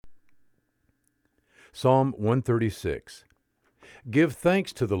Psalm 136. Give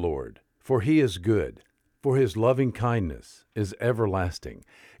thanks to the Lord, for he is good, for his loving kindness is everlasting.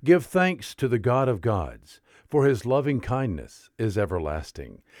 Give thanks to the God of gods, for his loving kindness is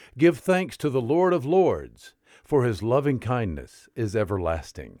everlasting. Give thanks to the Lord of lords, for his loving kindness is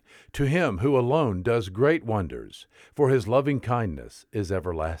everlasting. To him who alone does great wonders, for his loving kindness is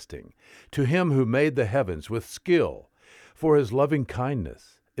everlasting. To him who made the heavens with skill, for his loving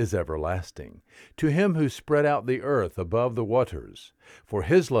kindness is everlasting. To him who spread out the earth above the waters, for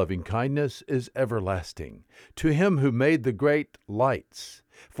his loving kindness is everlasting. To him who made the great lights,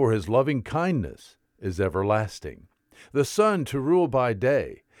 for his loving kindness is everlasting. The sun to rule by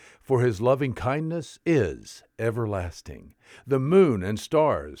day, for his loving kindness is everlasting. The moon and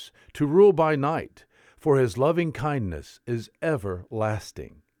stars to rule by night, for his loving kindness is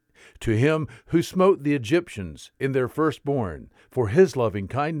everlasting. To him who smote the Egyptians in their firstborn, for his loving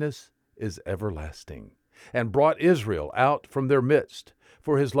kindness is everlasting. And brought Israel out from their midst,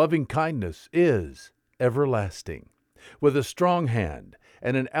 for his loving kindness is everlasting. With a strong hand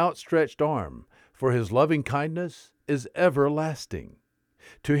and an outstretched arm, for his loving kindness is everlasting.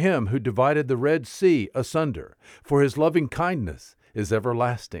 To him who divided the Red Sea asunder, for his loving kindness is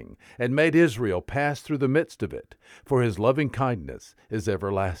everlasting, and made Israel pass through the midst of it, for his loving kindness is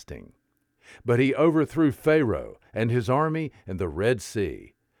everlasting. But he overthrew Pharaoh and his army in the Red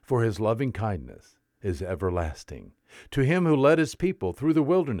Sea, for his loving kindness is everlasting. To him who led his people through the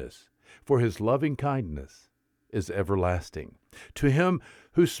wilderness, for his loving kindness is everlasting. To him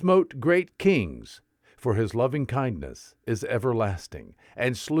who smote great kings, for his loving kindness is everlasting,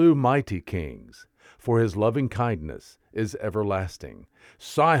 and slew mighty kings, for his loving kindness is everlasting.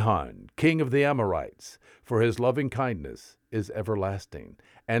 Sihon, king of the Amorites, for his loving kindness is everlasting.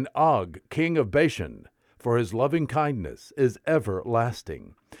 And Og, king of Bashan, for his loving kindness is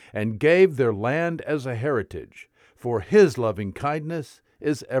everlasting. And gave their land as a heritage, for his loving kindness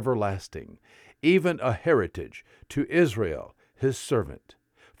is everlasting, even a heritage to Israel his servant,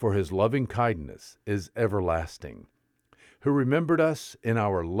 for his loving kindness is everlasting. Who remembered us in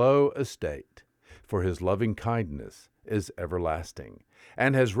our low estate, for his loving kindness is everlasting,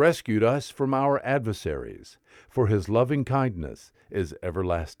 and has rescued us from our adversaries, for his loving kindness is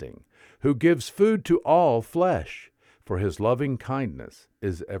everlasting. Who gives food to all flesh, for his loving kindness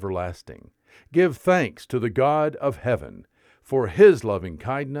is everlasting. Give thanks to the God of heaven, for his loving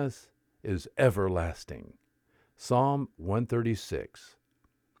kindness is everlasting. Psalm 136.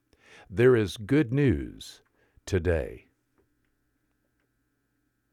 There is good news today.